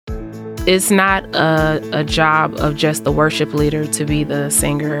it's not a job of just the worship leader to be the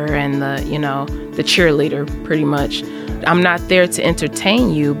singer and the cheerleader, pretty much. I'm not there to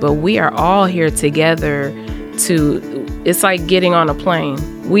entertain you, but we are all here together it's like getting on a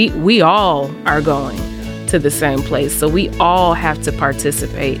plane. We all are going to the same place, so we all have to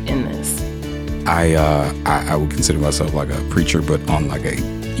participate in this. I would consider myself like a preacher, but on like a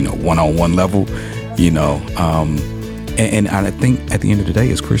one-on-one level, and I think at the end of the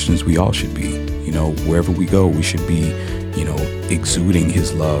day, as Christians, we all should be, wherever we go, we should be, exuding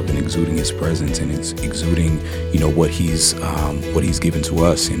His love and exuding His presence and exuding, what He's given to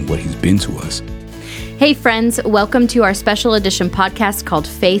us and what He's been to us. Hey friends, welcome to our special edition podcast called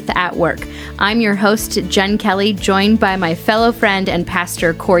Faith at Work. I'm your host, Jen Kelly, joined by my fellow friend and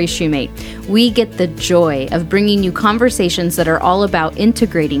pastor, Corey Shoemate. We get the joy of bringing you conversations that are all about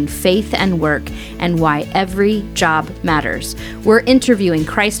integrating faith and work and why every job matters. We're interviewing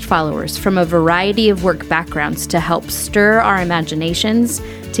Christ followers from a variety of work backgrounds to help stir our imaginations,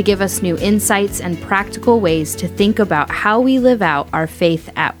 to give us new insights and practical ways to think about how we live out our faith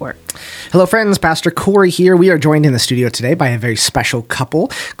at work. Hello friends, Pastor Corey here. We are joined in the studio today by a very special couple,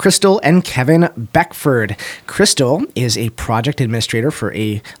 Crystal and Kevin Beckford. Crystal is a project administrator for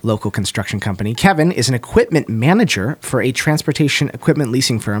a local construction company. Kevin is an equipment manager for a transportation equipment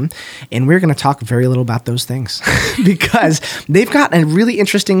leasing firm. And we're going to talk very little about those things because they've got a really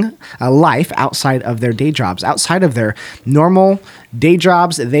interesting life outside of their day jobs. Outside of their normal day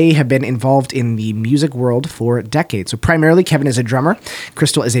jobs, they have been involved in the music world for decades. So primarily, Kevin is a drummer.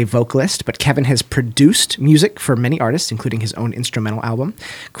 Crystal is a vocalist, but Kevin has produced music for many artists, including his own instrumental album.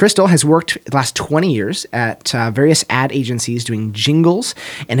 Crystal has worked the last 20 years at various ad agencies doing jingles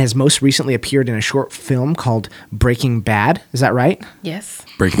and has most recently appeared in a short film called Breaking Bad. Is that right? Yes.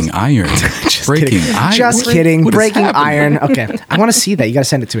 Breaking Iron. Just kidding. Breaking Iron. Okay. I want to see that. You got to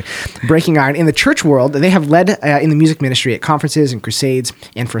send it to me. Breaking Iron. In the church world, they have led in the music ministry at conferences and crusades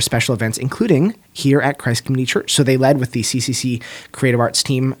and for special events, including here at Christ Community Church. So they led with the CCC Creative Arts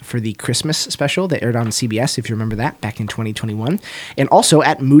team for the Christmas special that aired on CBS, if you remember that, back in 2021. And also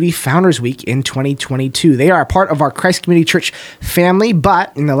at Moody Founders Week in 2022. They are a part of our Christ Community Church family,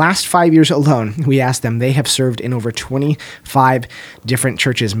 but in the last 5 years alone, we asked them, they have served in over 25 different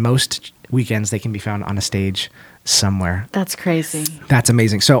churches. Most weekends they can be found on a stage somewhere. That's crazy. That's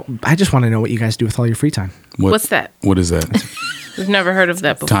amazing. So I just want to know what you guys do with all your free time. What's that? What is that? We've never heard of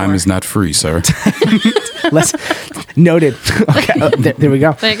that before. Time is not free, sir. Let's noted. Okay, there we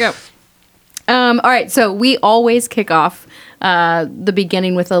go. There you go. All right, so we always kick off the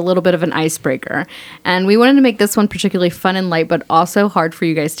beginning with a little bit of an icebreaker. And we wanted to make this one particularly fun and light, but also hard for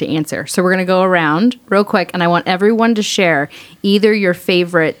you guys to answer. So we're going to go around real quick, and I want everyone to share either your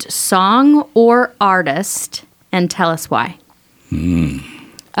favorite song or artist and tell us why.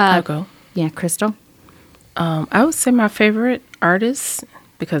 I'll go. Yeah, Crystal? I would say my favorite artist,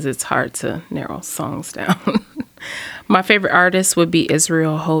 because it's hard to narrow songs down. My favorite artist would be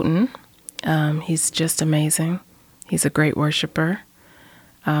Israel Houghton. He's just amazing. He's a great worshiper.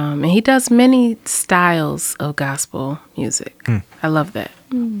 And he does many styles of gospel music. I love that.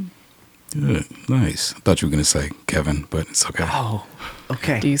 Good. Nice. I thought you were going to say Kevin, but it's okay. Oh,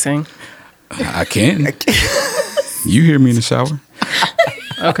 okay. Do you sing? I can. You hear me in the shower?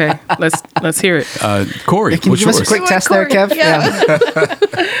 Okay, let's hear it. Corey, Can you what's give us yours? a quick test there, Kev?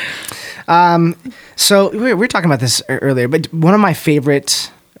 Yeah. So we were talking about this earlier, but one of my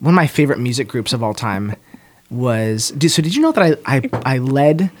favorite music groups of all time was. Did you know that I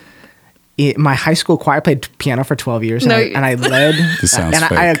led my high school choir? I played piano for 12 years, and I led. This sounds and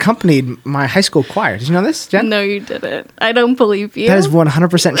fake. I accompanied my high school choir. Did you know this, Jen? No, you didn't. I don't believe you. That is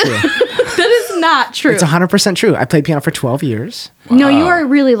 100% true. That is not true. It's 100% true. I played piano for 12 years. No, you are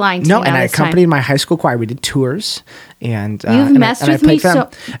really lying to me. And I accompanied my high school choir. We did tours, and You've messed with me so.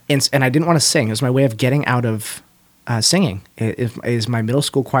 And I didn't want to sing. It was my way of getting out of singing. Is my middle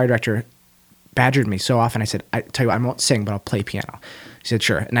school choir director badgered me so often. I said, "I tell you what, I won't sing, but I'll play piano." He said,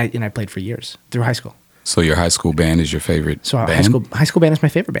 "Sure," and I played for years through high school. So your high school band is your favorite So band? high school band is my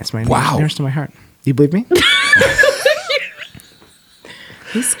favorite band. It's my nearest to my heart. Do you believe me?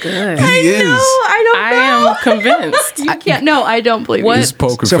 He's good. He is. I am convinced. You can't. No, I don't believe What? you. His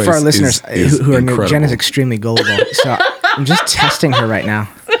poker So face for our listeners who are new, incredible. Jen is extremely gullible. So I'm just testing her right now.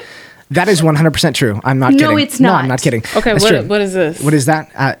 That is 100% true. I'm not kidding. No, it's not. No, I'm not kidding. Okay, That's true. what is this? What is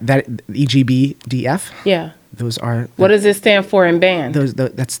that? That EGBDF? Yeah. Those are. What does it stand for in band?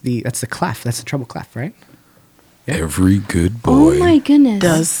 That's the clef. That's the treble clef, right? Every good boy Oh my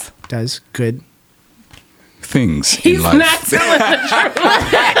goodness. Does good. things He's in life. not telling the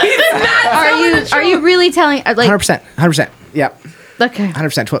truth. Are you really telling? Like, 100%. 100%. Yep. Okay.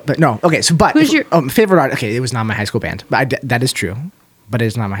 100%. But no. Okay. So, but Who's your favorite artist? Okay, it was not my high school band, but that is true. But it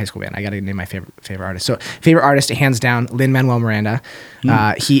is not my high school band. I got to name my favorite artist. So, favorite artist, hands down, Lin-Manuel Miranda.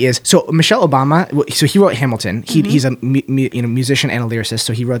 He is Michelle Obama. So he wrote Hamilton. He's a musician and a lyricist.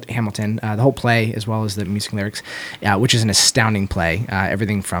 So he wrote Hamilton, the whole play as well as the music and lyrics, which is an astounding play.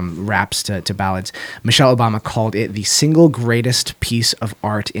 Everything from raps to ballads. Michelle Obama called it the single greatest piece of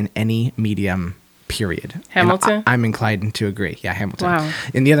art in any medium. Period. Hamilton. I'm inclined to agree. Yeah, Hamilton. Wow.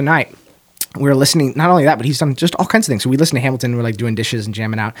 And the other night, we were listening, not only that, but he's done just all kinds of things. So we listen to Hamilton, we're like doing dishes and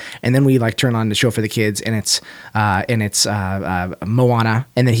jamming out. And then we like turn on the show for the kids and it's Moana.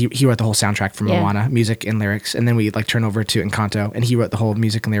 And then he wrote the whole soundtrack for Moana, music and lyrics. And then we like turn over to Encanto and he wrote the whole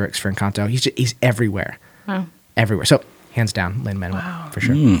music and lyrics for Encanto. He's everywhere. Wow. Everywhere. So hands down, Lin-Manuel for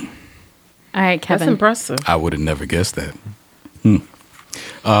sure. All right, Kevin. That's impressive. I would have never guessed that.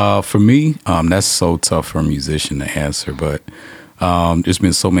 For me, that's so tough for a musician to answer, but there's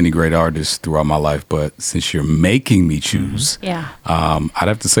been so many great artists throughout my life, but since you're making me choose, I'd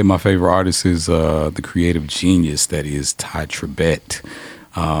have to say my favorite artist is the creative genius that is Ty Tribbett.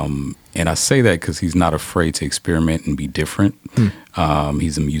 And I say that because he's not afraid to experiment and be different.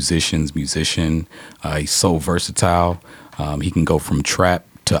 He's a musician's musician. He's so versatile. He can go from trap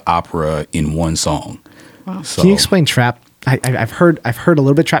to opera in one song. Wow. So, Can you explain trap? I've heard a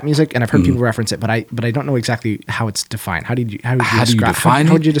little bit trap music, and I've heard people reference it, but I don't know exactly how it's defined. How would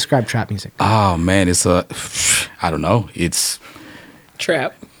you describe trap music? Oh man, it's I don't know. It's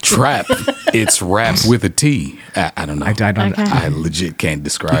Trap. It's rap with a T. I don't know. I don't. Okay. I legit can't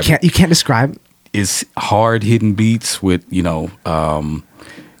describe it. You can't describe. It's hard hitting beats with a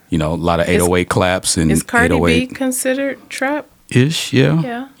lot of 808 claps and Is Cardi 808 B considered trap? ish.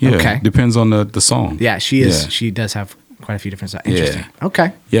 Yeah. Okay. Depends on the song. Yeah, she is. Yeah. She does have quite a few different styles. Interesting. Yeah.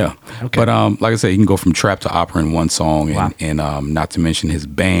 Okay. Yeah. Okay. But like I said, he can go from trap to opera in one song, Wow. and not to mention his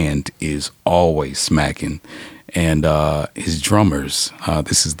band is always smacking, and his drummers.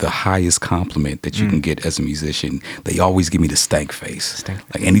 This is the highest compliment that you can get as a musician. They always give me the stank face.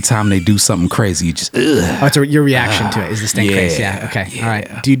 Like anytime they do something crazy, you just ugh. Oh, it's your reaction to it is the stank face. Yeah. Okay. Yeah. All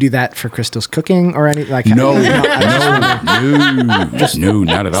right. Do you do that for Crystal's cooking or anything like? No, not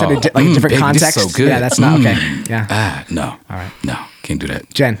at all. Like a different baby, context. this is so good. Yeah, that's not okay. Yeah. No. All right. No, can't do that.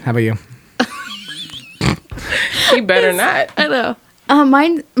 Jen, how about you? He better not. I know.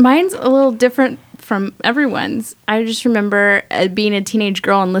 Mine's a little different from everyone's. I just remember being a teenage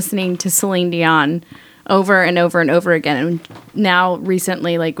girl and listening to Celine Dion over and over and over again. And now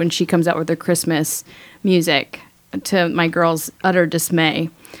recently, like when she comes out with her Christmas music, to my girls' utter dismay,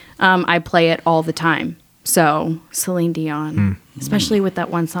 I play it all the time. So Celine Dion, especially with that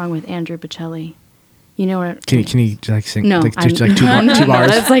one song with Andrew Bocelli. You know what? Can you like sing? No, like, just like two bars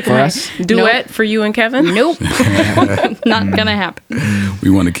That's like for my us. Duet for you and Kevin? Nope. Not gonna happen.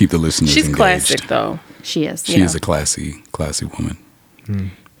 We want to keep the listeners She's engaged. classic, though. She is. She is a classy woman.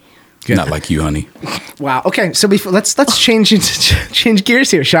 Good. Not like you, honey. Wow. Okay. So let's change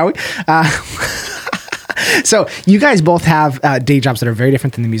gears here, shall we? So you guys both have day jobs that are very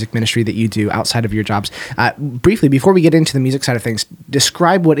different than the music ministry that you do outside of your jobs. Briefly, before we get into the music side of things,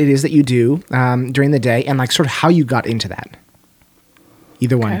 describe what it is that you do during the day and like sort of how you got into that.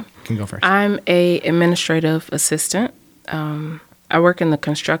 Either one can go first. I'm a administrative assistant. I work in the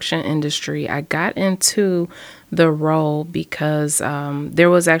construction industry. I got into the role because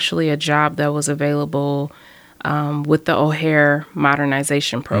there was actually a job that was available with the O'Hare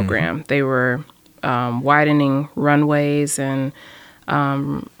modernization program. They were widening runways and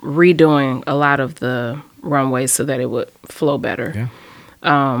redoing a lot of the runways so that it would flow better.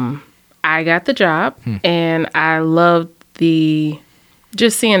 Yeah. I got the job and I loved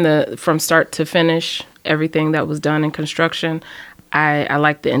just seeing from start to finish, everything that was done in construction. I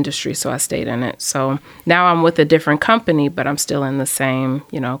liked the industry, so I stayed in it. So now I'm with a different company, but I'm still in the same,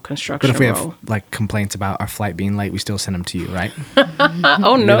 construction But if we role. have like complaints about our flight being late, we still send them to you, right?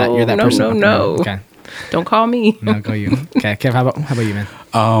 Oh no, You're that person? no. Okay. Don't call me. No, go you. Okay, Kev, how about you, man?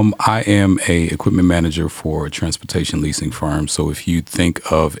 I am a equipment manager for a transportation leasing firm. So if you think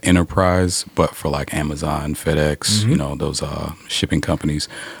of enterprise, but for like Amazon, FedEx, those shipping companies.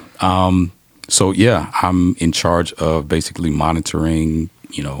 So yeah, I'm in charge of basically monitoring,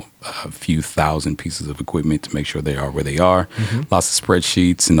 a few thousand pieces of equipment to make sure they are where they are. Lots of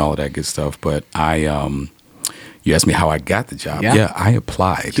spreadsheets and all of that good stuff. But you asked me how I got the job. Yeah, I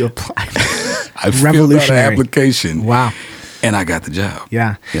applied. You applied. I filled out an application. Wow. And I got the job.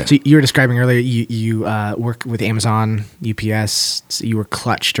 Yeah. So you were describing earlier, you work with Amazon, UPS. So you were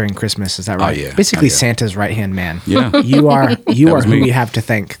clutch during Christmas. Is that right? Oh, yeah. Basically Santa's right-hand man. Yeah. You are who me. we have to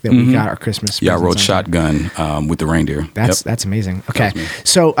thank that we got our Christmas. Yeah, I rode presents on. shotgun with the reindeer. That's amazing. Okay.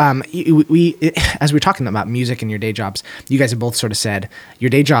 So we as we're talking about music and your day jobs, you guys have both sort of said your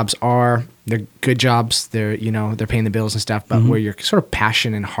day jobs they're good jobs. They're paying the bills and stuff, but where your sort of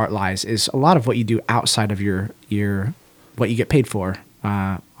passion and heart lies is a lot of what you do outside of your what you get paid for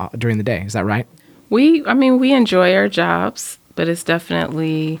during the day. Is that right? We enjoy our jobs, but it's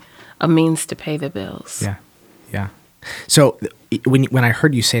definitely a means to pay the bills. Yeah. So when I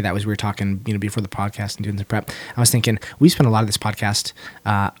heard you say that, as we were talking, before the podcast and doing the prep, I was thinking we spend a lot of this podcast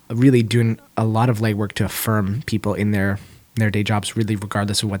really doing a lot of legwork to affirm people in their day jobs, really,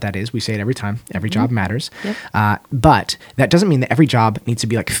 regardless of what that is. We say it every time. Every job matters. Yep. But that doesn't mean that every job needs to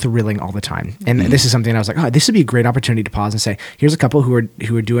be like thrilling all the time. And this is something I was like, this would be a great opportunity to pause and say, here's a couple who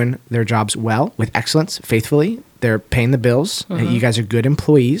are doing their jobs well, with excellence, faithfully. They're paying the bills. You guys are good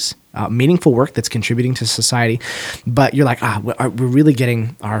employees, meaningful work that's contributing to society. But you're like, we're really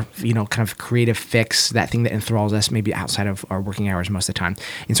getting our, kind of creative fix, that thing that enthralls us maybe outside of our working hours most of the time.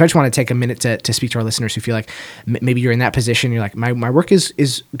 And so I just want to take a minute to speak to our listeners who feel like maybe you're in that position. You're like, my work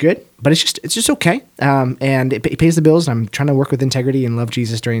is good, but it's just okay. And it pays the bills. I'm trying to work with integrity and love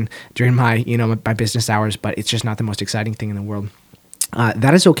Jesus during my, my business hours, but it's just not the most exciting thing in the world.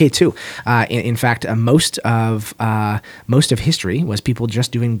 That is okay too. In fact, most of history was people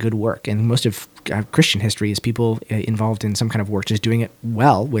just doing good work, and most of Christian history is people involved in some kind of work, just doing it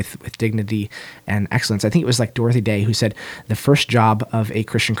well with dignity and excellence. I think it was like Dorothy Day who said the first job of a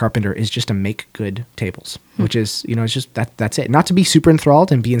Christian carpenter is just to make good tables, which is it's just that's it. Not to be super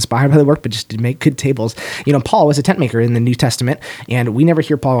enthralled and be inspired by the work, but just to make good tables. Paul was a tent maker in the New Testament, and we never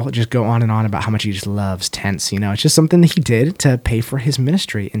hear Paul just go on and on about how much he just loves tents. It's just something that he did to pay for his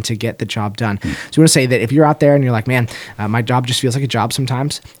ministry and to get the job done. So we want to say that if you're out there and you're like, man, my job just feels like a job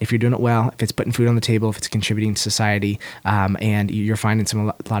sometimes, if you're doing it well, if it's putting food on the table, if it's contributing to society, and you're finding a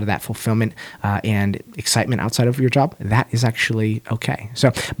lot of that fulfillment and excitement outside of your job, that is actually okay.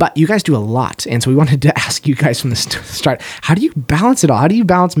 So, but you guys do a lot. And so we wanted to ask you guys from the start, how do you balance it all? How do you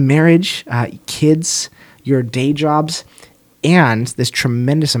balance marriage, kids, your day jobs, and this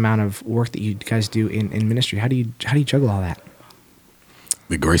tremendous amount of work that you guys do in ministry? How do you juggle all that?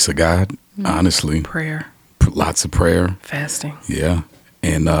 The grace of God, honestly. Prayer. Lots of prayer. Fasting. Yeah.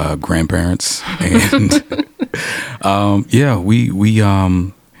 And grandparents. And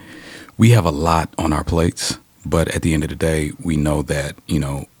we have a lot on our plates. But at the end of the day, we know that,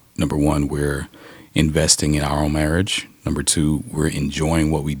 number one, we're investing in our own marriage. Number two, we're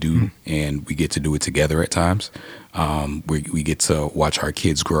enjoying what we do, and we get to do it together at times. We get to watch our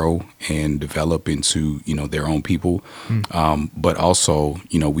kids grow and develop into, their own people. But also,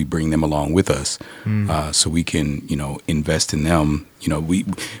 we bring them along with us so we can, invest in them.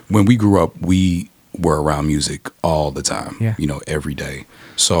 When we grew up, we were around music all the time, every day.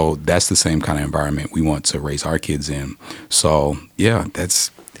 So that's the same kind of environment we want to raise our kids in. So,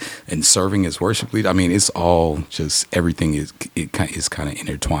 and serving as worship leader. I mean, it's all just everything is kind of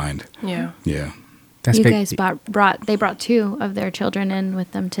intertwined. Yeah. That's you big. Guys brought two of their children in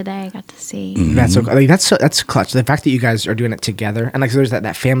with them today. I got to see. That's clutch. The fact that you guys are doing it together, and so there's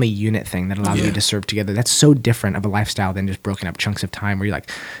that family unit thing that allows you to serve together. That's so different of a lifestyle than just broken up chunks of time where you're like,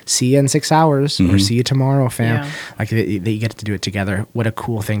 see you in 6 hours or see you tomorrow, fam. Yeah. Like that you get to do it together. What a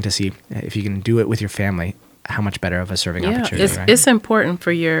cool thing to see. If you can do it with your family, how much better of a serving opportunity. Right? It's important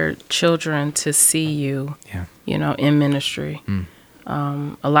for your children to see you, in ministry.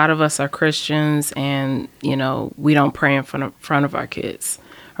 A lot of us are Christians, and we don't pray in front of our kids,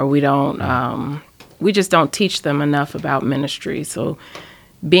 or we don't. We just don't teach them enough about ministry. So,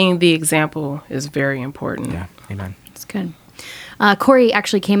 being the example is very important. Yeah, amen. That's good. Corey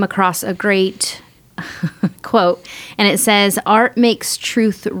actually came across a great quote, and it says, "Art makes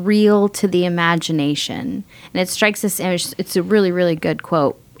truth real to the imagination," and it strikes this image. It's a really, really good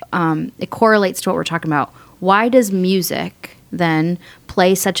quote. It correlates to what we're talking about. Why does music then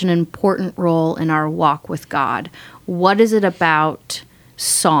play such an important role in our walk with God? What is it about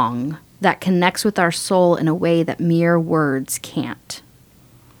song that connects with our soul in a way that mere words can't?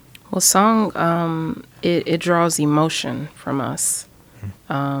 Well, song, it draws emotion from us.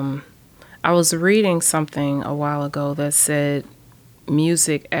 I was reading something a while ago that said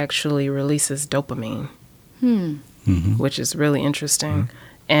music actually releases dopamine, which is really interesting.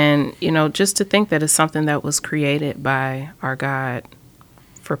 And, just to think that it's something that was created by our God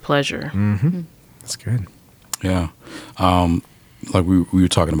for pleasure. That's good. Yeah. Like we were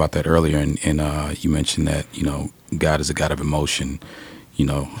talking about that earlier, and you mentioned that, God is a God of emotion. You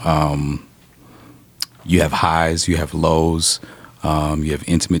have highs, you have lows, you have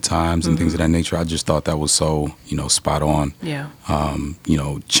intimate times and things of that nature. I just thought that was so, spot on. Yeah.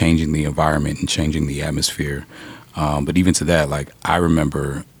 Changing the environment and changing the atmosphere. But even to that, like I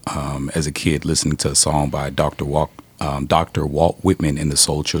remember as a kid listening to a song by Dr. Walt Whitman and the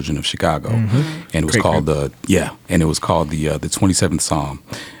Soul Children of Chicago, and it was called the 27th Psalm.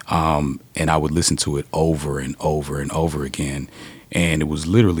 And I would listen to it over and over and over again. And it was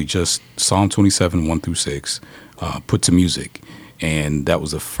literally just Psalm 27, 1-6, put to music. And that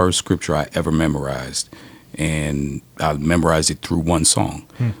was the first scripture I ever memorized. And I memorized it through one song.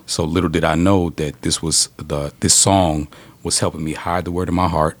 So little did I know that this song was helping me hide the word in my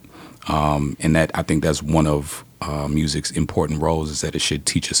heart. And that I think that's one of music's important roles, is that it should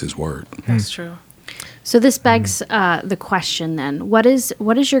teach us his word. That's true. So this begs the question then, what is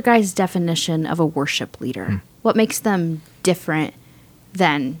your guys' definition of a worship leader? What makes them different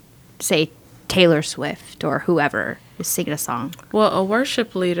than, say, Taylor Swift or whoever is singing a song? Well, a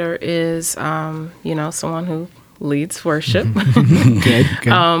worship leader is, someone who leads worship.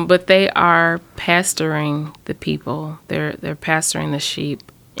 Good. But they are pastoring the people. They're pastoring the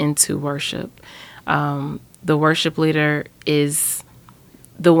sheep into worship. The worship leader is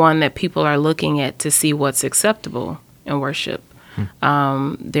the one that people are looking at to see what's acceptable in worship.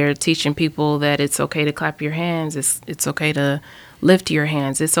 They're teaching people that it's okay to clap your hands. It's okay to lift your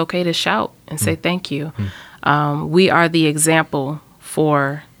hands. It's okay to shout and say thank you. We are the example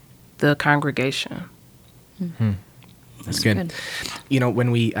for the congregation. That's good.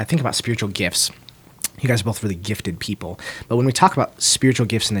 When we think about spiritual gifts, you guys are both really gifted people. But when we talk about spiritual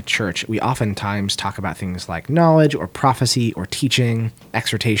gifts in the church, we oftentimes talk about things like knowledge or prophecy or teaching,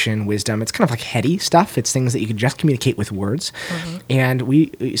 exhortation, wisdom. It's kind of like heady stuff. It's things that you can just communicate with words. And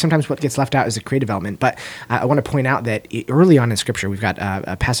sometimes what gets left out is the creative element. But I want to point out that early on in Scripture, we've got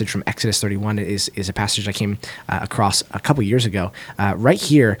a passage from Exodus 31. It is a passage I came across a couple years ago. Right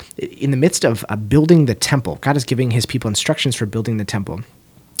here, in the midst of building the temple, God is giving his people instructions for building the temple.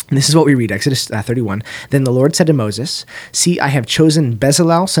 And this is what we read, Exodus 31. Then the Lord said to Moses, "See, I have chosen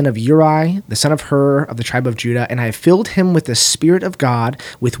Bezalel, son of Uri, the son of Hur, of the tribe of Judah, and I have filled him with the Spirit of God,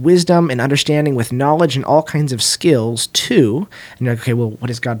 with wisdom and understanding, with knowledge and all kinds of skills, to," and you're like, okay, well, what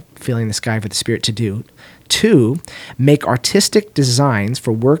is God filling this guy with the Spirit to do? To make artistic designs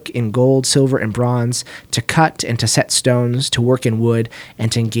for work in gold, silver, and bronze, to cut and to set stones, to work in wood,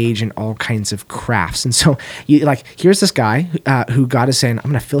 and to engage in all kinds of crafts. And so, here's this guy who God is saying,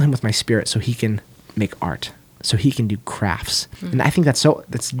 I'm going to fill him with my Spirit so he can make art, so he can do crafts. And I think that's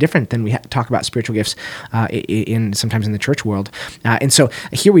different than we talk about spiritual gifts sometimes in the church world. And so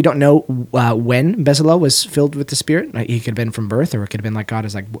here we don't know when Bezalel was filled with the Spirit. He could have been from birth, or it could have been like God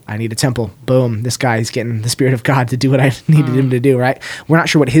is like, I need a temple. Boom, this guy's getting the Spirit of God to do what I needed him to do, right? We're not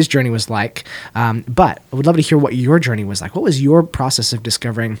sure what his journey was like, but I would love to hear what your journey was like. What was your process of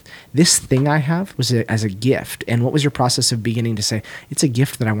discovering this thing I have was as a gift? And what was your process of beginning to say, it's a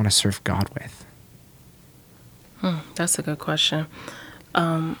gift that I want to serve God with? That's a good question.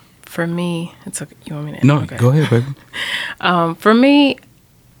 For me, you want me to? No, okay. Go ahead, baby. For me,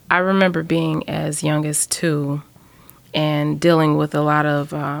 I remember being as young as 2 and dealing with a lot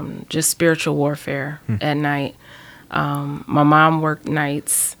of just spiritual warfare at night. My mom worked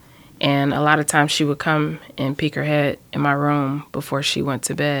nights, and a lot of times she would come and peek her head in my room before she went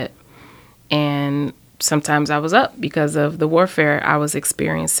to bed. And sometimes I was up because of the warfare I was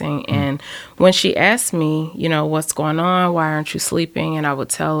experiencing. And when she asked me, what's going on? Why aren't you sleeping? And I would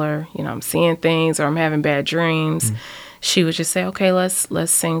tell her, I'm seeing things or I'm having bad dreams. She would just say, okay, let's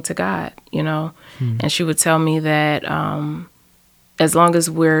sing to God, And she would tell me that as long as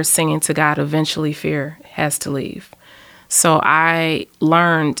we're singing to God, eventually fear has to leave. So I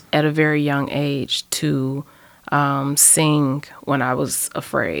learned at a very young age to sing when I was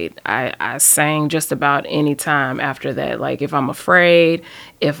afraid. I sang just about any time after that. Like if I'm afraid,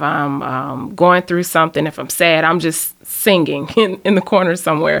 if I'm going through something, if I'm sad, I'm just singing in the corner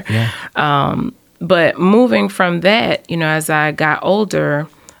somewhere. Yeah. But moving from that, as I got older,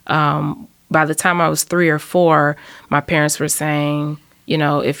 by the time I was 3 or 4, my parents were saying,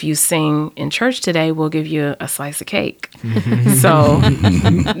 if you sing in church today, we'll give you a slice of cake. So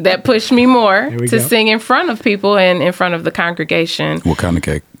that pushed me more to sing in front of people and in front of the congregation. What kind of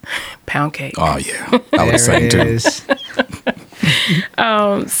cake? Pound cake. Oh, yeah. I would sing too.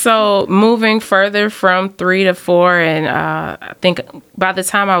 So moving further from 3 to 4, and I think by the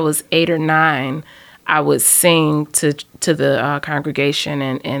time I was 8 or 9, I would sing to the congregation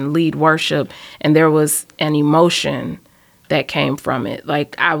and lead worship. And there was an emotion that came from it.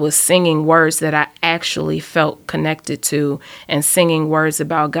 Like I was singing words that I actually felt connected to, and singing words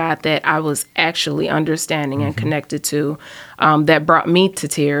about God that I was actually understanding and connected to, that brought me to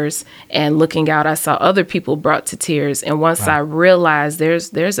tears. And looking out, I saw other people brought to tears. And once I realized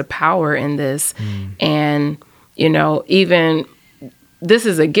there's a power in this, and, you know, even this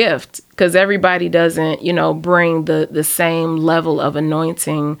is a gift, because everybody doesn't, you know, bring the same level of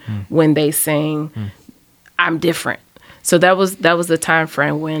anointing when they sing. I'm different. So that was the time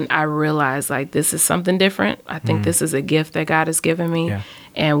frame when I realized, like, this is something different. I think this is a gift that God has given me. Yeah.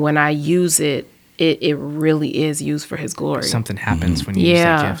 And when I use it, it really is used for his glory. Something happens when you use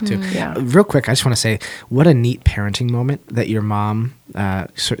that gift, too. Yeah. Real quick, I just want to say, what a neat parenting moment that your mom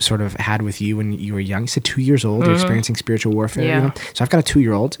sort of had with you when you were young. You said 2 years old, you're experiencing spiritual warfare. Yeah. You know? So I've got a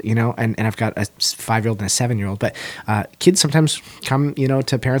 2-year-old, you know, and I've got a 5-year-old and a 7-year-old. But kids sometimes come, you know,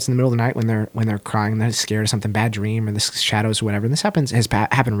 to parents in the middle of the night when they're crying and they're scared of something, bad dream or the shadows or whatever. And this has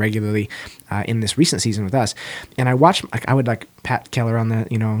happened regularly in this recent season with us. And I watched, like, I would like pat Keller on the,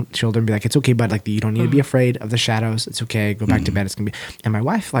 you know, shoulder and be like, it's okay, bud. Like, you don't need to be afraid of the shadows. It's okay. Go back to bed. It's gonna be. And my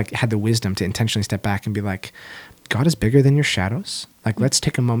wife like had the wisdom to intentionally step back and be like, God is bigger than your shadows. Like, let's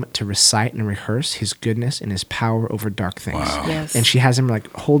take a moment to recite and rehearse his goodness and his power over dark things. Wow. Yes. And she has him like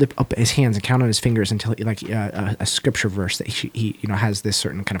hold up his hands and count on his fingers until like a scripture verse that he you know has this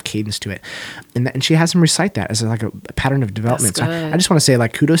certain kind of cadence to it, and she has him recite that as like a pattern of development. So I just want to say,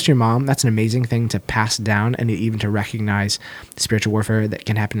 like, kudos to your mom. That's an amazing thing to pass down, and even to recognize the spiritual warfare that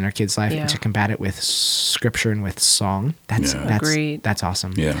can happen in our kids' life and to combat it with scripture and with song. That's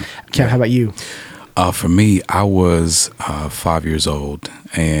awesome. Yeah. Kev, how about you? For me, I was 5 years old,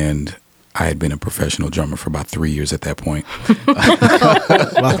 and I had been a professional drummer for about 3 years at that point.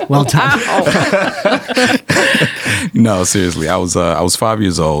 well done. No, seriously, I was 5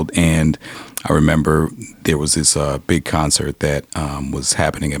 years old, and I remember there was this big concert that was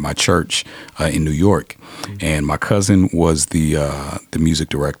happening at my church in New York, and my cousin was the music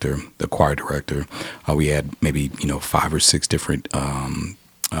director, the choir director. We had maybe 5 or 6 different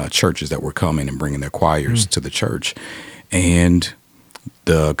churches that were coming and bringing their choirs to the church, and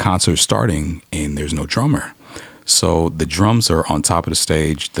the concert's starting and there's no drummer. So the drums are on top of the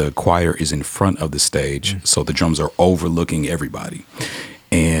stage, the choir is in front of the stage, so the drums are overlooking everybody.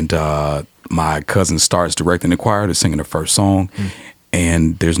 And my cousin starts directing the choir, they're singing the first song,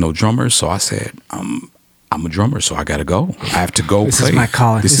 and there's no drummer. So I said, I'm a drummer, so I gotta go. I have to go. This play. is my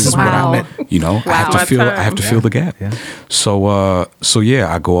calling. This is what I'm at. I have to fill the gap. Yeah. So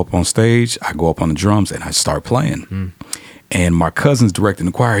I go up on stage, I go up on the drums, and I start playing. And my cousin's directing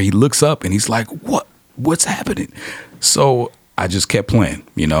the choir. He looks up and he's like, "What's happening?" So I just kept playing.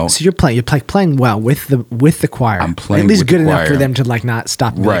 So you're playing well with the choir. I'm playing at least with good the enough choir. for them to like not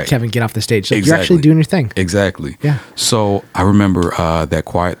stop and Right. Kevin, get off the stage. So Exactly. you're actually doing your thing. Exactly. Yeah. So I remember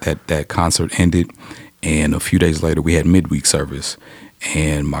that concert ended, and a few days later we had midweek service,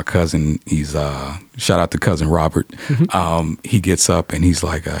 and my cousin, he's shout out to cousin Robert. He gets up and he's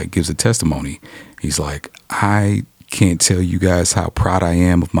like, gives a testimony. He's like, I can't tell you guys how proud I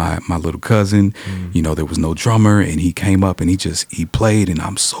am of my little cousin. There was no drummer, and he came up and he played, and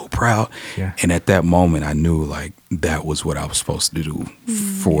I'm so proud. Yeah. And at that moment I knew like that was what I was supposed to do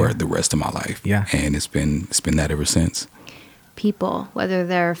for the rest of my life. Yeah. And it's been that ever since. People, whether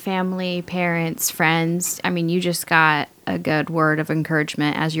they're family, parents, friends. I mean, you just got a good word of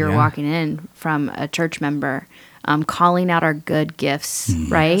encouragement as you're walking in from a church member. Calling out our good gifts,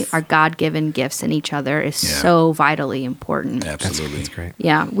 right? Yes. Our God-given gifts in each other is so vitally important. Absolutely. That's great.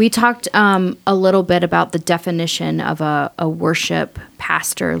 Yeah. We talked a little bit about the definition of a worship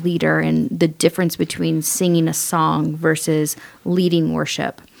pastor, leader, and the difference between singing a song versus leading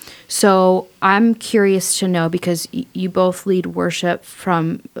worship. So I'm curious to know, because you both lead worship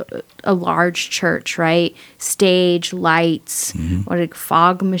from a large church, right? Stage, lights,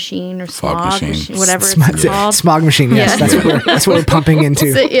 fog machine or smog machine, whatever it's called. Smog machine, yes. Yeah. That's what we're pumping into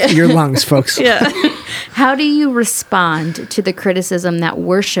your lungs, folks. Yeah. How do you respond to the criticism that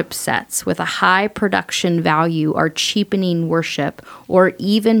worship sets with a high production value are cheapening worship, or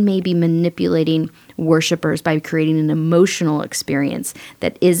even maybe manipulating worshipers by creating an emotional experience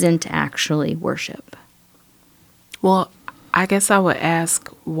that isn't actually worship? Well, I guess I would ask,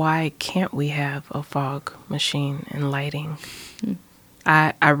 why can't we have a fog machine and lighting?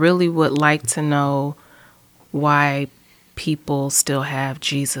 I really would like to know why people still have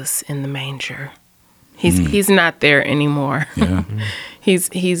Jesus in the manger. He's not there anymore. Yeah.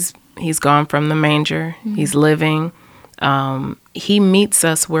 He's gone from the manger. He's living. He meets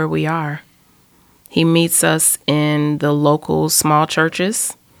us where we are. He meets us in the local small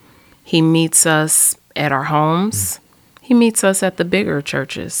churches. He meets us at our homes. He meets us at the bigger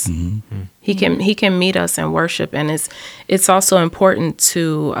churches. He can meet us in worship, and it's also important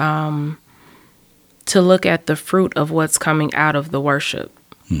to look at the fruit of what's coming out of the worship.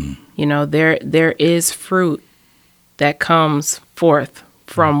 You know, there is fruit that comes forth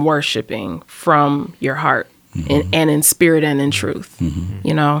from worshiping from your heart, and in spirit and in truth.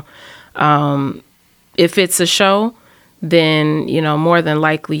 You know, if it's a show, then, you know, more than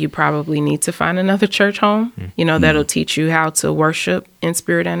likely you probably need to find another church home, you know, that'll teach you how to worship in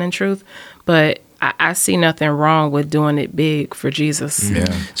spirit and in truth. But I see nothing wrong with doing it big for Jesus. Yeah.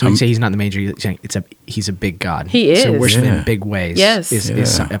 So when you say he's not the major, you're saying he's a big God. He is. So worship in big ways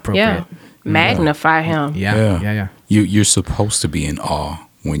is appropriate. Yeah. Magnify him. Yeah. You're supposed to be in awe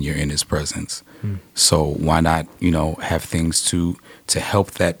when you're in his presence. So why not, you know, have things to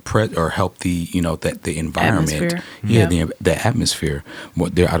help that help the, you know, that the environment, atmosphere. The atmosphere.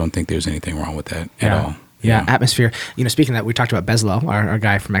 I don't think there's anything wrong with that at all. Yeah, atmosphere. You know, speaking of that, we talked about Bezalel, our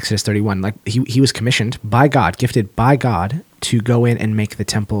guy from Exodus 31. Like he was commissioned by God, gifted by God to go in and make the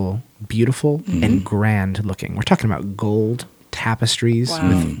temple beautiful and grand looking. We're talking about gold tapestries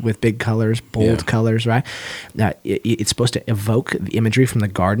with big colors, bold colors, right? It's supposed to evoke the imagery from the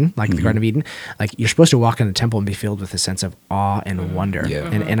garden, like the Garden of Eden. Like you're supposed to walk in the temple and be filled with a sense of awe and wonder. Yeah.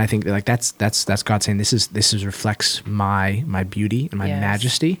 And I think like that's God saying this is reflects my beauty and my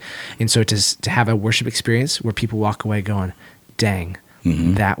majesty. And so to have a worship experience where people walk away going, dang,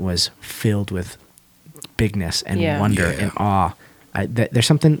 that was filled with bigness and wonder and awe. There's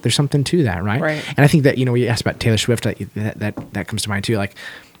something to that, right? And I think that, you know, you asked about Taylor Swift, that comes to mind too. Like,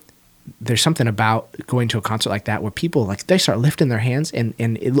 there's something about going to a concert like that where people like they start lifting their hands, and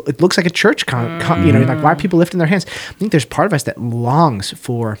it looks like a church you know, like why are people lifting their hands? I think there's part of us that longs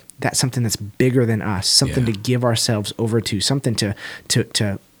for that something that's bigger than us, something to give ourselves over to, something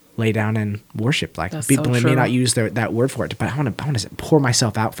to lay down and worship. Like that's people may not use that word for it, but I want to pour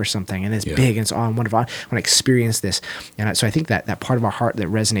myself out for something, and it's big and it's all wonderful. I want to experience this, and so I think that part of our heart that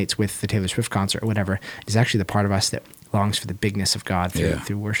resonates with the Taylor Swift concert or whatever is actually the part of us that longs for the bigness of God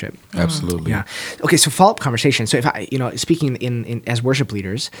through worship. Absolutely. Yeah. Okay. So follow-up conversation. So if I, you know, speaking in as worship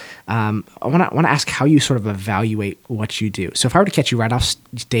leaders, I want to ask how you sort of evaluate what you do. So if I were to catch you right off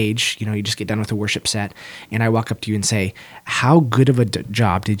stage, you know, you just get done with a worship set, and I walk up to you and say, "How good of a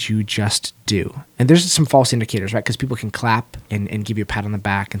job did you just do?" And there's some false indicators, right? Because people can clap and give you a pat on the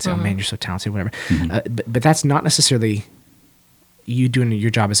back and say, "Oh man, you're so talented," whatever. But that's not necessarily you doing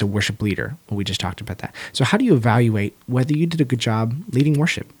your job as a worship leader. Well, we just talked about that. So how do you evaluate whether you did a good job leading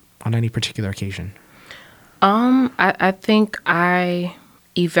worship on any particular occasion? I think I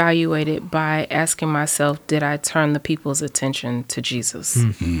evaluate it by asking myself, did I turn the people's attention to Jesus?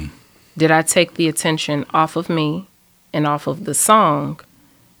 Did I take the attention off of me and off of the song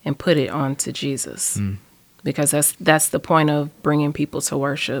and put it onto Jesus? Because that's the point of bringing people to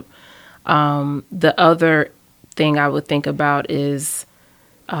worship. The other thing I would think about is,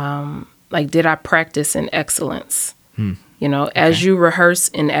 like, did I practice in excellence? You know, as you rehearse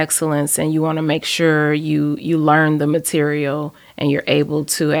in excellence and you want to make sure you learn the material and you're able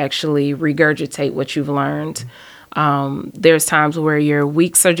to actually regurgitate what you've learned. There's times where your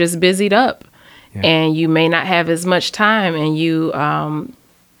weeks are just busied up and you may not have as much time, and you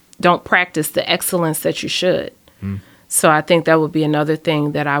don't practice the excellence that you should. So I think that would be another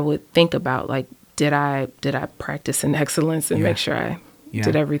thing that I would think about, like, did I practice in excellence and make sure I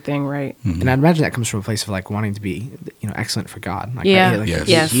did everything right? And I imagine that comes from a place of like wanting to be, you know, excellent for God. Like,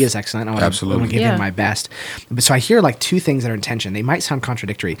 he is excellent. I want to give him my best. But so I hear like two things that are in tension. They might sound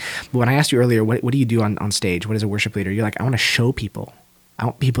contradictory, but when I asked you earlier, what do you do on stage? What is a worship leader? You're like, I want to show people. I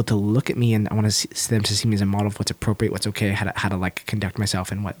want people to look at me, and I want them to see me as a model of what's appropriate, what's okay, how to like conduct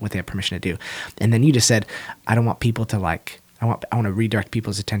myself, and what they have permission to do. And then you just said, I don't want people to like. I want to redirect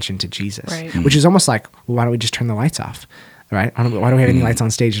people's attention to Jesus, which is almost like, well, why don't we just turn the lights off, right? Why don't we have any lights on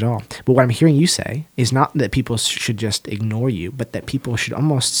stage at all? But what I'm hearing you say is not that people should just ignore you, but that people should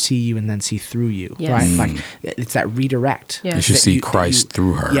almost see you and then see through you, right? Like it's that redirect. You should see Christ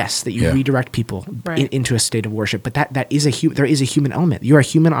through her. Yes, that you redirect people into a state of worship. But there is a human element. You are a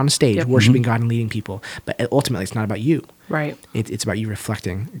human on stage, worshiping God and leading people. But ultimately, it's not about you. Right. It's about you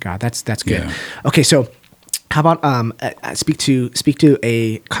reflecting God. That's good. Yeah. Okay, so. How about speak to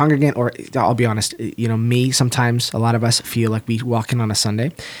a congregant, or I'll be honest, you know, me, sometimes a lot of us feel like we walk in on a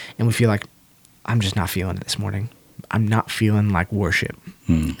Sunday and we feel like, I'm just not feeling it this morning. I'm not feeling like worship.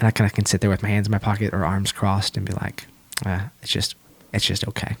 And I kind of can sit there with my hands in my pocket or arms crossed and be like, it's just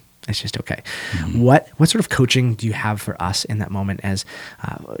okay. It's just okay. What sort of coaching do you have for us in that moment as,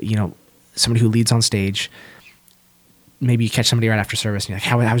 you know, somebody who leads on stage? maybe you catch somebody right after service and you're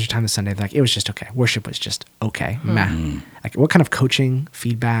like, how was your time this Sunday? They're like, it was just okay. Worship was just okay. Meh. Like, what kind of coaching,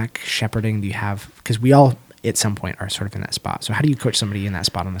 feedback, shepherding do you have? Because we all at some point are sort of in that spot. So how do you coach somebody in that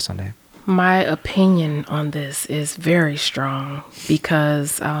spot on a Sunday? My opinion on this is very strong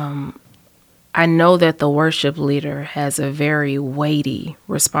because I know that the worship leader has a very weighty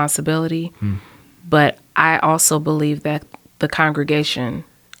responsibility, but I also believe that the congregation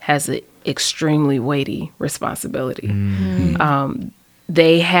has an extremely weighty responsibility.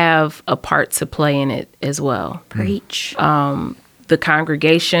 They have a part to play in it as well. Preach. The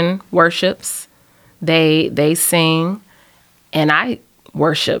congregation worships, they sing, and I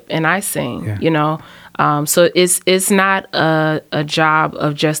worship and I sing, so it's not a job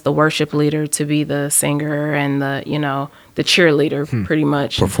of just the worship leader to be the singer and the cheerleader, pretty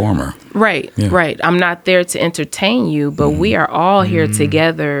much. Performer. Right, right. I'm not there to entertain you, but we are all here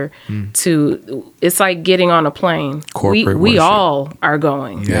together it's like getting on a plane. Corporate we worship. all are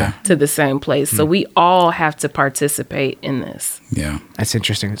going to the same place. So we all have to participate in this. Yeah. That's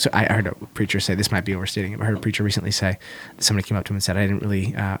interesting. So I heard a preacher say, this might be overstating it, but I heard a preacher recently say, somebody came up to him and said, I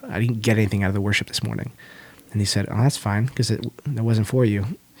didn't get anything out of the worship this morning. And he said, oh, that's fine, because it wasn't for you.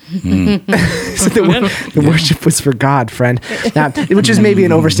 So the worship was for God, friend. Now, which is maybe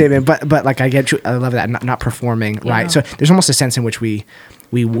an overstatement, but like I love that, not performing, right? So there's almost a sense in which we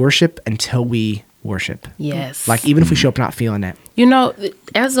worship until we worship. Yes. Like even if we show up not feeling it.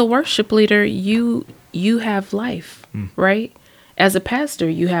 As a worship leader, you have life, right? As a pastor,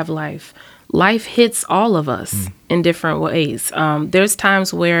 you have life. Life hits all of us in different ways. There's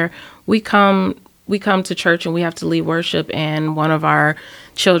times where we come to church and we have to lead worship, and one of our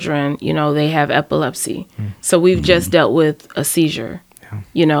children, they have epilepsy. So we've just dealt with a seizure,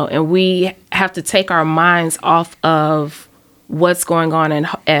 and we have to take our minds off of what's going on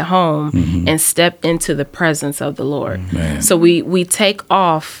at home and step into the presence of the Lord. Man. So we take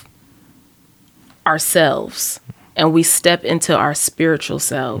off ourselves and we step into our spiritual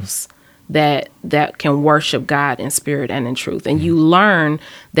selves that can worship God in spirit and in truth. And you learn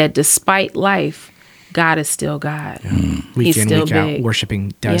that despite life, God is still God. Week He's in, still week big. out,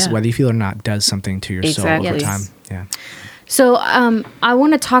 worshiping does, whether you feel it or not, does something to your soul over time. Yeah. So I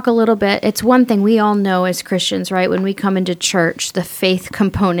want to talk a little bit. It's one thing we all know as Christians, right? When we come into church, the faith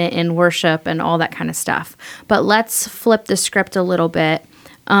component in worship and all that kind of stuff. But let's flip the script a little bit.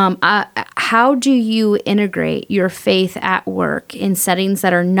 How do you integrate your faith at work in settings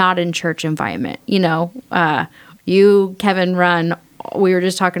that are not in church environment? You, Kevin, run. We were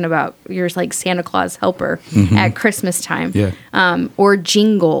just talking about you're like Santa Claus helper at Christmas time. Or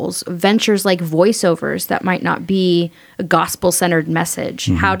jingles, ventures like voiceovers that might not be a gospel-centered message.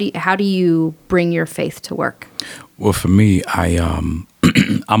 How do you bring your faith to work? Well, for me, I'm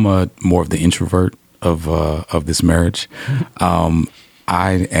more of the introvert of this marriage.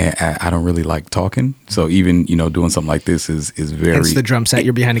 I don't really like talking, so even doing something like this is very. It's the drum set.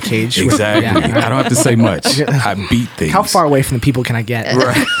 You're behind a cage. Exactly. I don't have to say much. I beat things. How far away from the people can I get?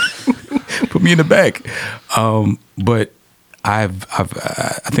 Right. Put me in the back. But I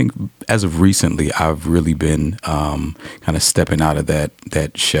think as of recently, I've really been kind of stepping out of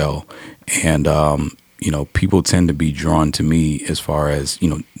that shell, and people tend to be drawn to me as far as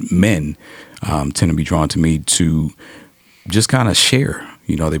men tend to be drawn to me to just kind of share.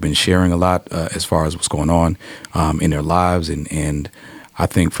 They've been sharing a lot as far as what's going on in their lives, and I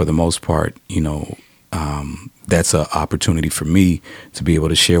think for the most part, that's an opportunity for me to be able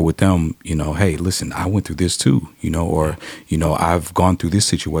to share with them, hey, listen, I went through this too, or I've gone through this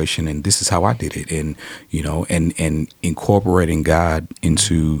situation and this is how I did it, and and incorporating God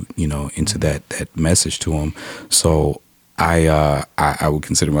into that message to them. So I would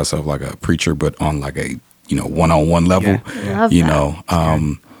consider myself like a preacher, but on like a one-on-one level,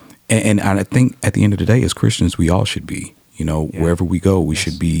 and I think at the end of the day, as Christians, we all should be, wherever we go, we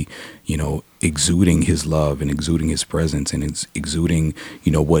should be, exuding His love and exuding His presence and exuding,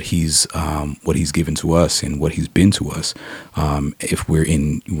 what He's given to us and what He's been to us. If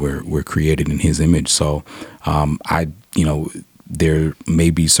we're created in His image, so there may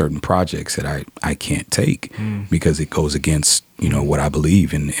be certain projects that I can't take because it goes against what I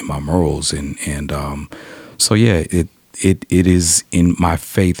believe in my morals and so yeah, it is in my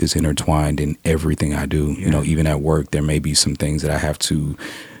faith is intertwined in everything I do. Even at work, there may be some things that I have to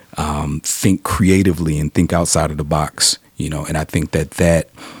think creatively and think outside of the box. And I think that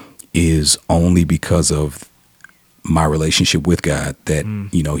is only because of my relationship with God, that,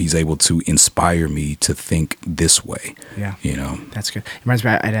 he's able to inspire me to think this way. Yeah. That's good. It reminds me,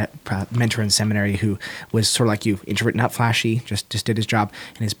 I had a mentor in seminary who was sort of like you, introvert, not flashy, just did his job.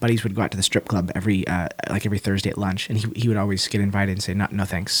 And his buddies would go out to the strip club every Thursday at lunch. And he would always get invited and say, no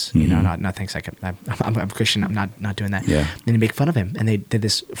thanks. No thanks. I'm a Christian. I'm not doing that. Yeah. And they make fun of him. And they did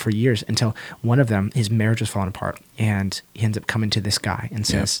this for years until one of them, his marriage was falling apart. And he ends up coming to this guy and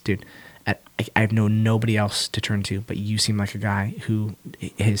says, dude, I've known nobody else to turn to, but you seem like a guy who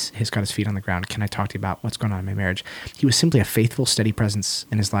has got his feet on the ground. Can I talk to you about what's going on in my marriage? He was simply a faithful, steady presence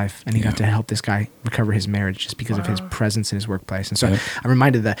in his life, and he got to help this guy recover his marriage just because of his presence in his workplace. And so I'm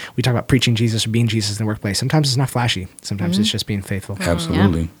reminded that we talk about preaching Jesus or being Jesus in the workplace. Sometimes it's not flashy. Sometimes it's just being faithful.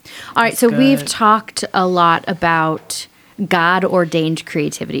 Absolutely. Yeah. All right, so we've talked a lot about God-ordained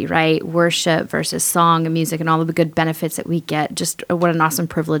creativity, right? Worship versus song and music and all of the good benefits that we get. Just what an awesome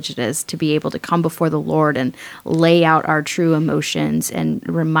privilege it is to be able to come before the Lord and lay out our true emotions and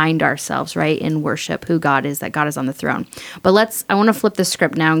remind ourselves, right, in worship who God is, that God is on the throne. But I want to flip the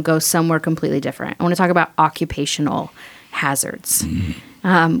script now and go somewhere completely different. I want to talk about occupational hazards.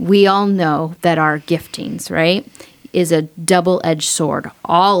 We all know that our giftings, right, is a double-edged sword.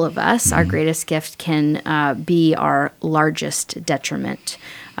 All of us, our greatest gift can be our largest detriment.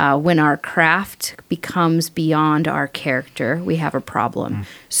 When our craft becomes beyond our character, we have a problem.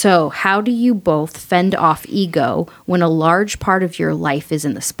 So how do you both fend off ego when a large part of your life is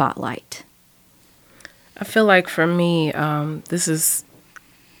in the spotlight? I feel like for me, this is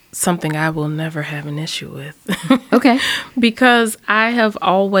something I will never have an issue with. Okay. Because I have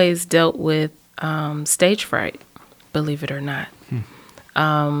always dealt with stage fright, believe it or not.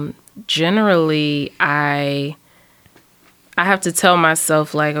 Generally, I have to tell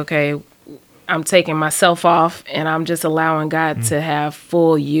myself, like, okay, I'm taking myself off and I'm just allowing God to have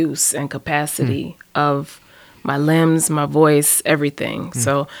full use and capacity of my limbs, my voice, everything.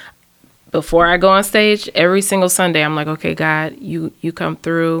 So before I go on stage, every single Sunday, I'm like, okay, God, you come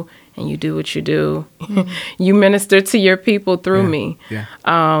through and you do what you do. You minister to your people through me.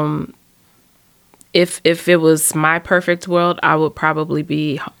 If it was my perfect world, I would probably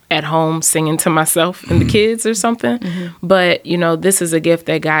be at home singing to myself and the kids or something. But, this is a gift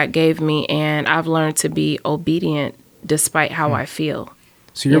that God gave me, and I've learned to be obedient despite how I feel.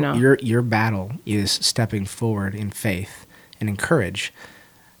 So your battle is stepping forward in faith and in courage,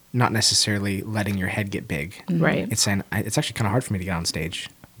 not necessarily letting your head get big. Right. It's saying, it's actually kind of hard for me to get on stage,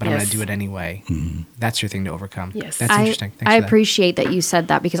 but I'm going to do it anyway. That's your thing to overcome. Yes. That's interesting. Thanks I for that. appreciate that you said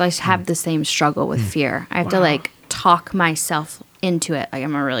that, because I have the same struggle with fear. I have to talk myself into it. Like,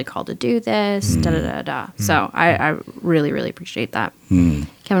 I'm really called to do this, So I really, really appreciate that.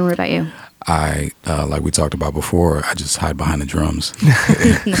 Kevin, what about you? I, like we talked about before, I just hide behind the drums.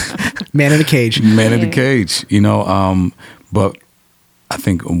 Man in a cage. Man in the cage, but I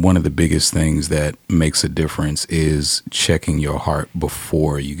think one of the biggest things that makes a difference is checking your heart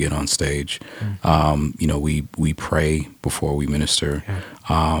before you get on stage. We pray before we minister.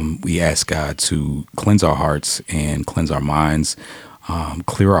 We ask God to cleanse our hearts and cleanse our minds,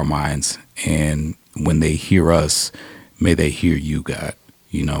 clear our minds. And when they hear us, may they hear you, God.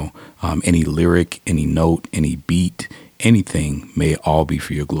 Any lyric, any note, any beat, anything, may it all be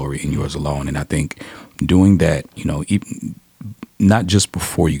for your glory and yours alone. And I think doing that, even not just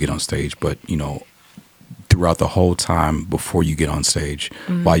before you get on stage, but, throughout the whole time before you get on stage,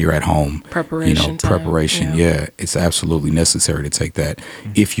 while you're at home. Preparation time. Preparation, yeah. It's absolutely necessary to take that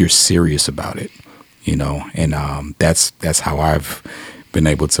if you're serious about it, and that's how I've been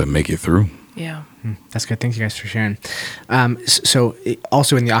able to make it through. Yeah. That's good. Thank you guys for sharing. So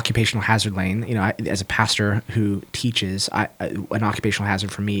also in the occupational hazard lane, as a pastor who teaches, an occupational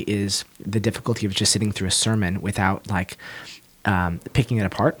hazard for me is the difficulty of just sitting through a sermon without picking it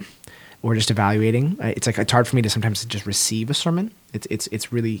apart or just evaluating. It's hard for me to sometimes just receive a sermon.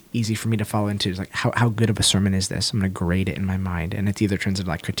 It's really easy for me to fall into how good of a sermon is this? I'm going to grade it in my mind, and it either turns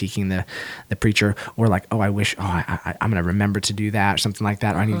into critiquing the preacher, or I'm going to remember to do that, or something like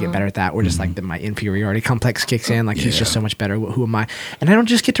that, or I need to get better at that, or just my inferiority complex kicks in, he's just so much better. Who am I? And I don't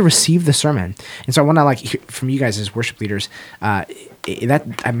just get to receive the sermon. And so I want to hear from you guys as worship leaders. That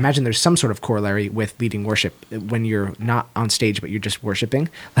I imagine there's some sort of corollary with leading worship when you're not on stage but you're just worshiping.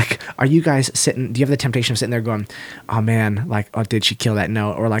 Are you guys sitting? Do you have the temptation of sitting there going, "Oh man, did she kill that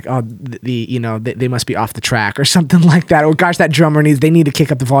note?" Or they must be off the track or something like that. Or gosh, that drummer need to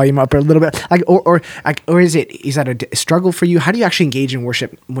kick up the volume up a little bit. Or is that a struggle for you? How do you actually engage in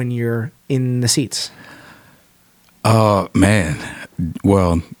worship when you're in the seats? Man,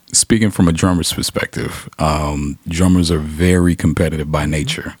 well, speaking from a drummer's perspective, drummers are very competitive by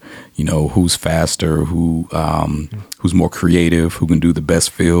nature. You know, who's faster, who's more creative, who can do the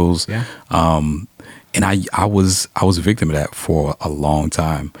best fills. Yeah. And I was a victim of that for a long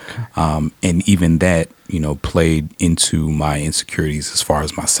time. And even that, you know, played into my insecurities as far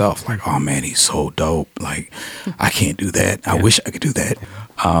as myself. Like, oh man, he's so dope. Like, I can't do that. I wish I could do that.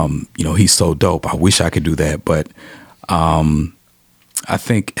 You know, he's so dope. I wish I could do that. But I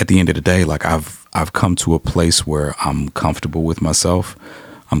think at the end of the day, like I've come to a place where I'm comfortable with myself.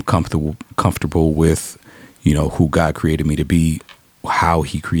 I'm comfortable with, you know, who God created me to be, how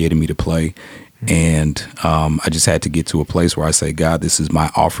he created me to play. And I just had to get to a place where I say, God, this is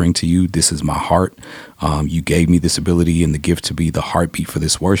my offering to you. This is my heart. You gave me this ability and the gift to be the heartbeat for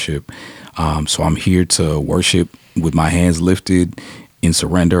this worship. So I'm here to worship with my hands lifted in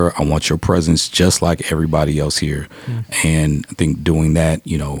surrender. I want your presence just like everybody else here. And I think doing that,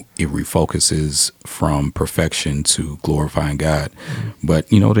 you know, it refocuses from perfection to glorifying God.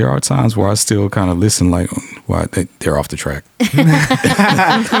 But, you know, there are times where I still kind of listen like, well, they're off the track.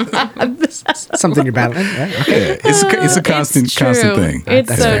 Something you're battling, right? Okay. Yeah, it's a constant thing. It's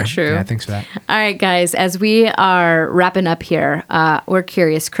That's so fair. true. Yeah, thanks for that. All right, guys, as we are wrapping up here, we're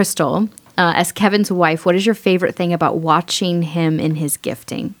curious, Crystal, as Kevin's wife, what is your favorite thing about watching him in his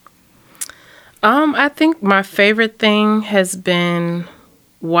gifting? I think my favorite thing has been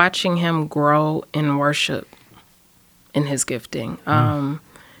watching him grow in worship in his gifting.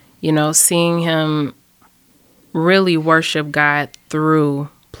 You know, seeing him really worship God through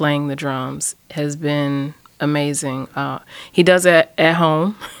playing the drums has been amazing. He does it at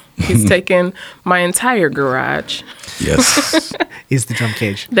home. He's taken my entire garage. Yes. Is the drum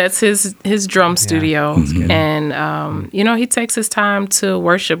cage. That's his drum studio. And, you know, he takes his time to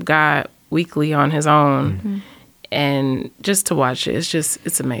worship God weekly on his own. And just to watch it,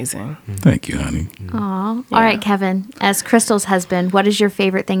 it's amazing. Thank you, honey. Aw. All right, Kevin, as Crystal's husband, what is your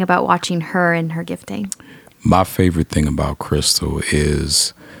favorite thing about watching her in her gifting? My favorite thing about Crystal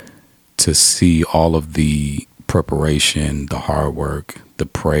is to see all of the preparation, the hard work, the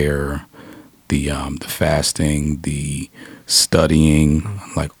prayer, the fasting, the studying,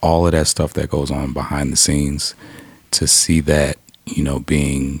 like all of that stuff that goes on behind the scenes. To see that, you know,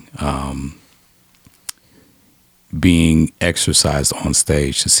 being exercised on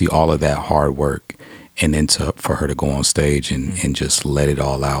stage, to see all of that hard work, and then for her to go on stage and just let it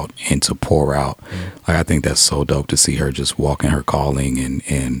all out and to pour out. Like, I think that's so dope to see her just walk in her calling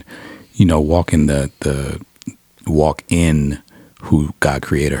and you know, walk in who God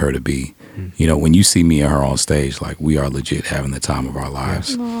created her to be. You know, when you see me and her on stage, like, we are legit having the time of our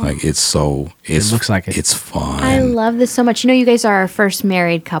lives. Like, it looks like it's fun. I love this so much. You know, you guys are our first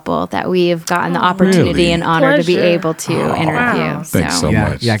married couple that we have gotten the opportunity and honor to be able to interview. Wow. Thanks so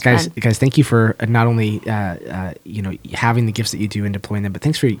much. Yeah, guys, thank you for not only you know, having the gifts that you do and deploying them, but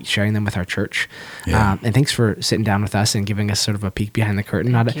thanks for sharing them with our church. And thanks for sitting down with us and giving us sort of a peek behind the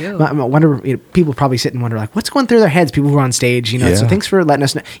curtain. I wonder, you know, people probably sit and wonder, like, what's going through their heads? People who are on stage, you know. So thanks for letting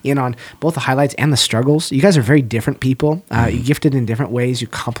us in on both the highlights and the struggles. You guys are very different people. You gifted in different ways. You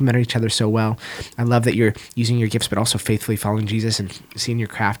complement each other so well. I love that you're using your gifts, but also faithfully following Jesus and seeing your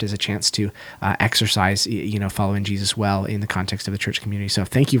craft as a chance to exercise, you know, following Jesus well in the context of the church community. So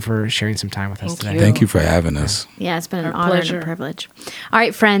thank you for sharing some time with us today. Thank you for having us. Yeah, it's been an Our honor pleasure. and a privilege. All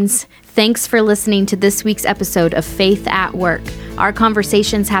right, friends, thanks for listening to this week's episode of Faith at Work. Our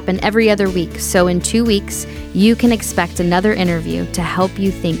conversations happen every other week, so in 2 weeks, you can expect another interview to help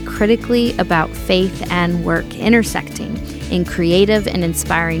you think critically about faith and work intersecting in creative and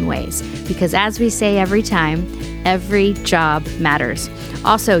inspiring ways. Because as we say every time, every job matters.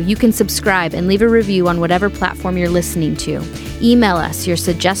 Also, you can subscribe and leave a review on whatever platform you're listening to. Email us your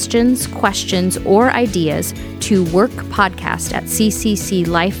suggestions, questions, or ideas to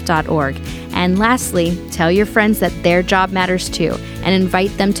workpodcast@ccclife.org. And lastly, tell your friends that their job matters too and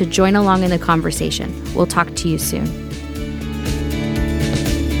invite them to join along in the conversation. We'll talk to you soon.